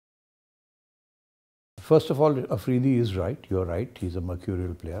First of all, Afridi is right. You're right. He's a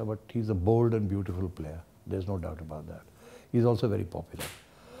mercurial player, but he's a bold and beautiful player. There's no doubt about that. He's also very popular.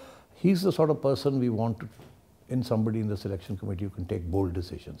 He's the sort of person we want in somebody in the selection committee who can take bold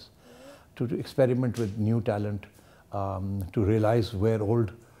decisions, to experiment with new talent, to realize where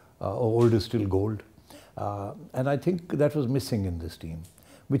old is still gold. And I think that was missing in this team,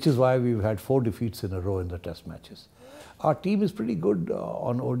 which is why we've had 4 defeats in a row in the test matches. Our team is pretty good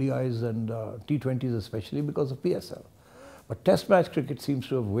on ODIs and T20s especially because of PSL. But test match cricket seems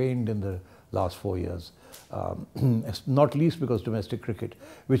to have waned in the last 4 years, not least because domestic cricket,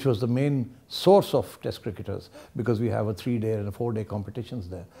 which was the main source of test cricketers, because we have a 3-day and a 4-day competitions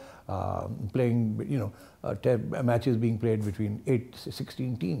there, playing, matches being played between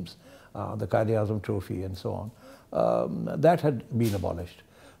 16 teams, the Quaid-e-Azam Trophy and so on. That had been abolished.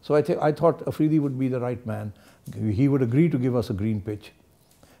 So I thought Afridi would be the right man. He would agree to give us a green pitch,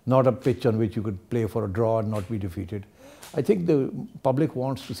 not a pitch on which you could play for a draw and not be defeated. I think the public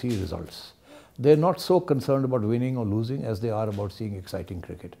wants to see results. They're not so concerned about winning or losing as they are about seeing exciting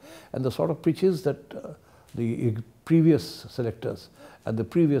cricket. And the sort of pitches that the previous selectors and the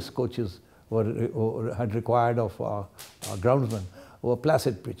previous coaches had required of groundsmen were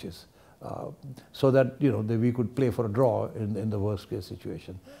placid pitches. So that we could play for a draw in the worst case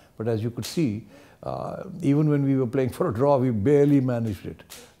situation. But as you could see, even when we were playing for a draw, we barely managed it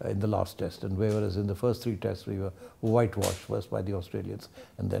in the last test. And whereas in the first 3 tests, we were whitewashed, first by the Australians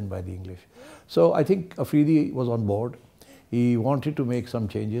and then by the English. So I think Afridi was on board. He wanted to make some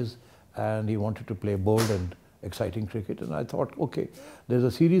changes and he wanted to play bold and exciting cricket. And I thought, okay, there's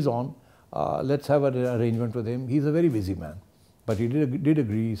a series on. Let's have an arrangement with him. He's a very busy man. But he did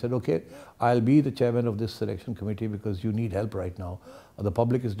agree. He said, okay, I'll be the chairman of this selection committee because you need help right now. The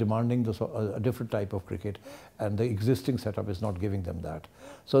public is demanding a different type of cricket and the existing setup is not giving them that.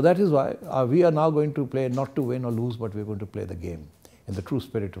 So that is why we are now going to play not to win or lose, but we're going to play the game in the true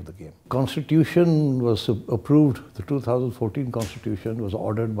spirit of the game. Constitution was approved. The 2014 Constitution was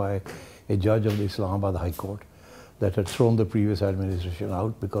ordered by a judge of the Islamabad High Court that had thrown the previous administration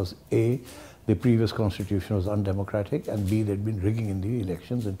out because A, the previous constitution was undemocratic, and B, they'd been rigging in the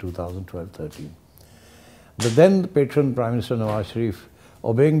elections in 2012-13. The then patron Prime Minister Nawaz Sharif,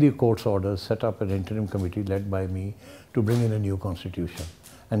 obeying the court's orders, set up an interim committee led by me to bring in a new constitution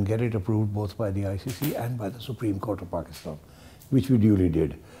and get it approved both by the ICC and by the Supreme Court of Pakistan, which we duly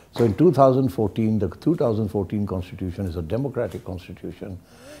did. So in 2014, the 2014 constitution is a democratic constitution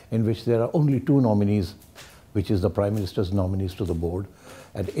in which there are only 2 nominees, which is the Prime Minister's nominees to the board,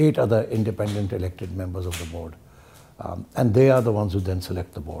 and 8 other independent elected members of the board. And they are the ones who then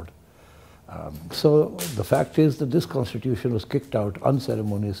select the board. So the fact is that this constitution was kicked out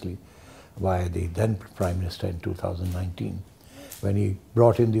unceremoniously by the then Prime Minister in 2019, when he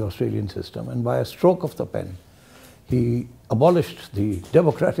brought in the Australian system, and by a stroke of the pen, he abolished the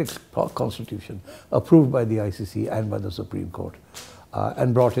democratic constitution approved by the ICC and by the Supreme Court,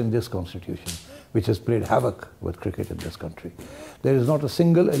 and brought in this constitution, which has played havoc with cricket in this country. There is not a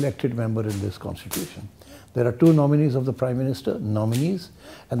single elected member in this constitution. There are 2 nominees of the Prime Minister, nominees,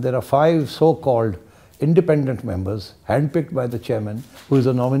 and there are 5 so-called independent members, handpicked by the chairman, who is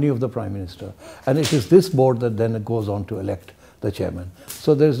a nominee of the Prime Minister. And it is this board that then goes on to elect the chairman.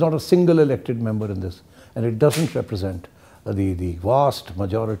 So there is not a single elected member in this, and it doesn't represent the vast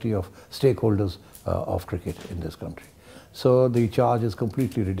majority of stakeholders of cricket in this country. So the charge is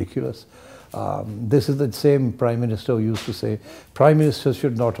completely ridiculous. This is the same Prime Minister who used to say, Prime Ministers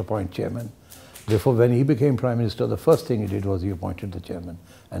should not appoint chairman. Therefore, when he became Prime Minister, the first thing he did was he appointed the chairman,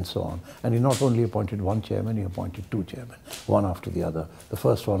 and so on. And he not only appointed 1 chairman, he appointed 2 chairmen, one after the other. The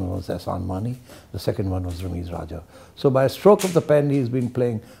first one was Ehsan Mani, the second one was Ramiz Raja. So by a stroke of the pen, he's been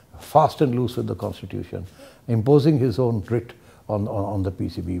playing fast and loose with the constitution, imposing his own writ on the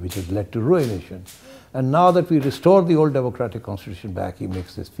PCB, which has led to ruination. And now that we restore the old democratic constitution back, he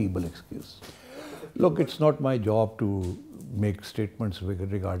makes this feeble excuse. Look, it's not my job to make statements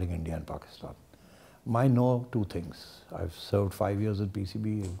regarding India and Pakistan. I know 2 things. I've served 5 years in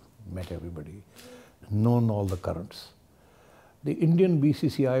PCB, met everybody, known all the currents. The Indian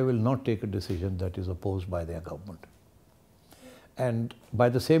BCCI will not take a decision that is opposed by their government. And by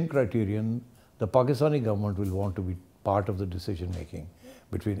the same criterion, the Pakistani government will want to be part of the decision making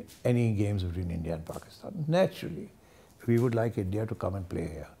between any games between India and Pakistan. Naturally, we would like India to come and play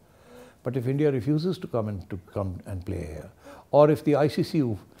here. But if India refuses to come and play here, or if the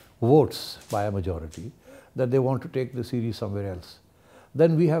ICC votes by a majority that they want to take the series somewhere else,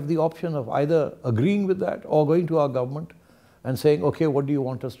 then we have the option of either agreeing with that or going to our government and saying, okay, what do you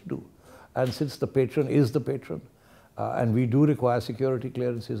want us to do? And since the patron is the patron, and we do require security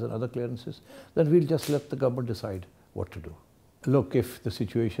clearances and other clearances, then we'll just let the government decide what to do. Look, if the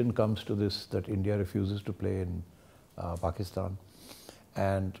situation comes to this, that India refuses to play in Pakistan,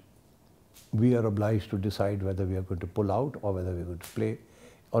 and we are obliged to decide whether we are going to pull out or whether we are going to play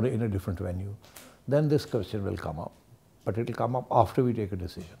or in a different venue, then this question will come up. But it will come up after we take a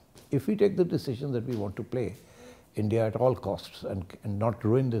decision. If we take the decision that we want to play India at all costs and not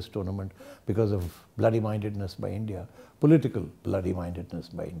ruin this tournament because of bloody-mindedness by India, political bloody-mindedness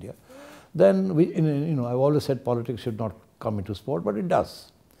by India, then I've always said politics should not come into sport, but it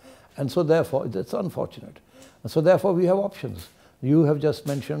does. And so therefore, it's unfortunate. And so therefore, we have options. You have just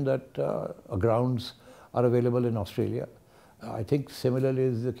mentioned that grounds are available in Australia. I think similarly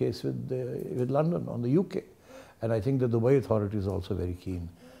is the case with London on the UK. And I think the Dubai authority is also very keen.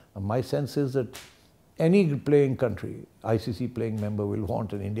 And my sense is that any playing country, ICC playing member, will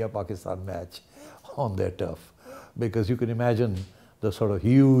want an India-Pakistan match on their turf, because you can imagine the sort of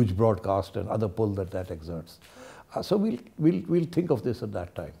huge broadcast and other pull that exerts. So we'll think of this at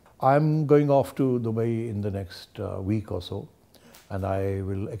that time. I'm going off to Dubai in the next week or so, and I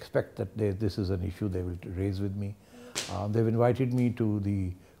will expect that this is an issue they will raise with me. They've invited me to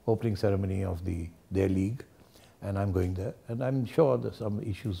the opening ceremony of their league, and I'm going there, and I'm sure that some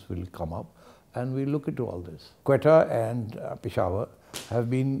issues will come up, and we'll look into all this. Quetta and Peshawar have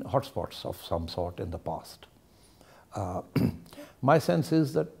been hotspots of some sort in the past. My sense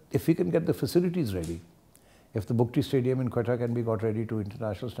is that if we can get the facilities ready, if the Bukti Stadium in Quetta can be got ready to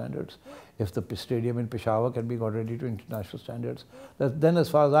international standards, if the stadium in Peshawar can be got ready to international standards, then as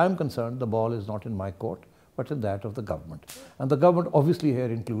far as I'm concerned, the ball is not in my court, but in that of the government. And the government obviously here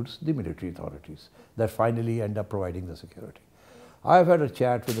includes the military authorities that finally end up providing the security. I've had a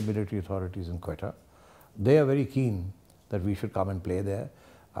chat with the military authorities in Quetta. They are very keen that we should come and play there.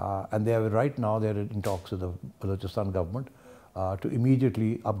 And right now they're in talks with the Balochistan government to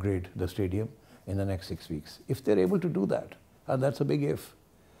immediately upgrade the stadium in the next 6 weeks. If they're able to do that, and that's a big if,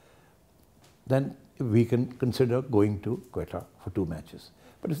 then we can consider going to Quetta for 2 matches.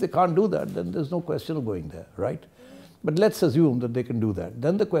 But if they can't do that, then there's no question of going there, right? But let's assume that they can do that.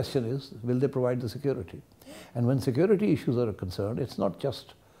 Then the question is, will they provide the security? And when security issues are concerned, it's not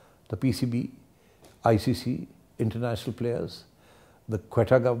just the PCB, ICC, international players, the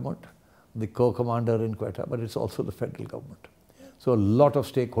Quetta government, the co-commander in Quetta, but it's also the federal government. So a lot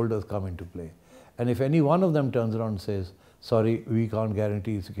of stakeholders come into play. And if any one of them turns around and says, sorry, we can't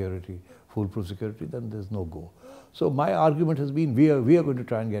guarantee security, foolproof security, then there's no go. So my argument has been, we are going to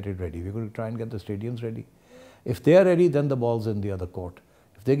try and get it ready. We're going to try and get the stadiums ready. If they are ready, then the ball's in the other court.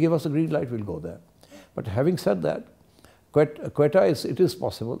 If they give us a green light, we'll go there. But having said that, Quetta, it is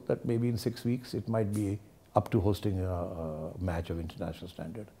possible that maybe in 6 weeks it might be up to hosting a match of international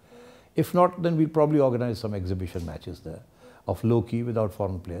standard. If not, then we'll probably organize some exhibition matches there of low-key without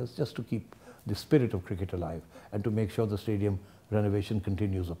foreign players, just to keep the spirit of cricket alive and to make sure the stadium renovation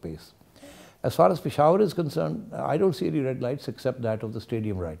continues apace. As far as Peshawar is concerned, I don't see any red lights except that of the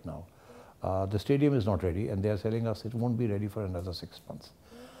stadium right now. The stadium is not ready, and they are telling us it won't be ready for another 6 months.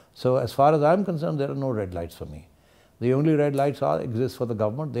 So as far as I'm concerned, there are no red lights for me. The only red lights exist for the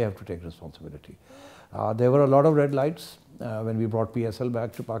government. They have to take responsibility. There were a lot of red lights when we brought PSL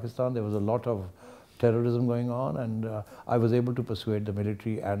back to Pakistan. There was a lot of terrorism going on, and I was able to persuade the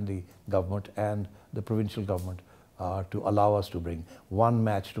military and the government and the provincial government to allow us to bring 1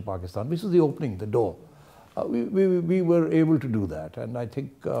 match to Pakistan, which is the opening, the door. We were able to do that, and I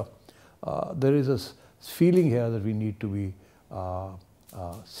think there is a feeling here that we need to be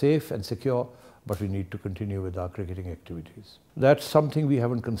safe and secure, but we need to continue with our cricketing activities. That's something we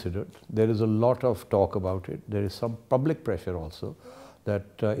haven't considered. There is a lot of talk about it. There is some public pressure also that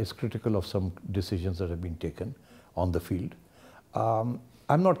is critical of some decisions that have been taken on the field.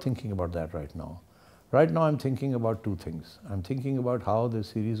 I'm not thinking about that right now. Right now I'm thinking about 2 things. I'm thinking about how the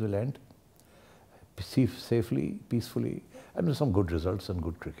series will end safely, peacefully, and with some good results and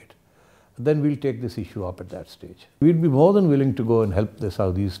good cricket. Then we'll take this issue up at that stage. We'd be more than willing to go and help the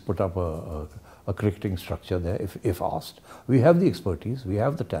Saudis put up a cricketing structure there if asked. We have the expertise, we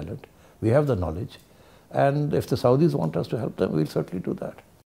have the talent, we have the knowledge, and if the Saudis want us to help them, we'll certainly do that.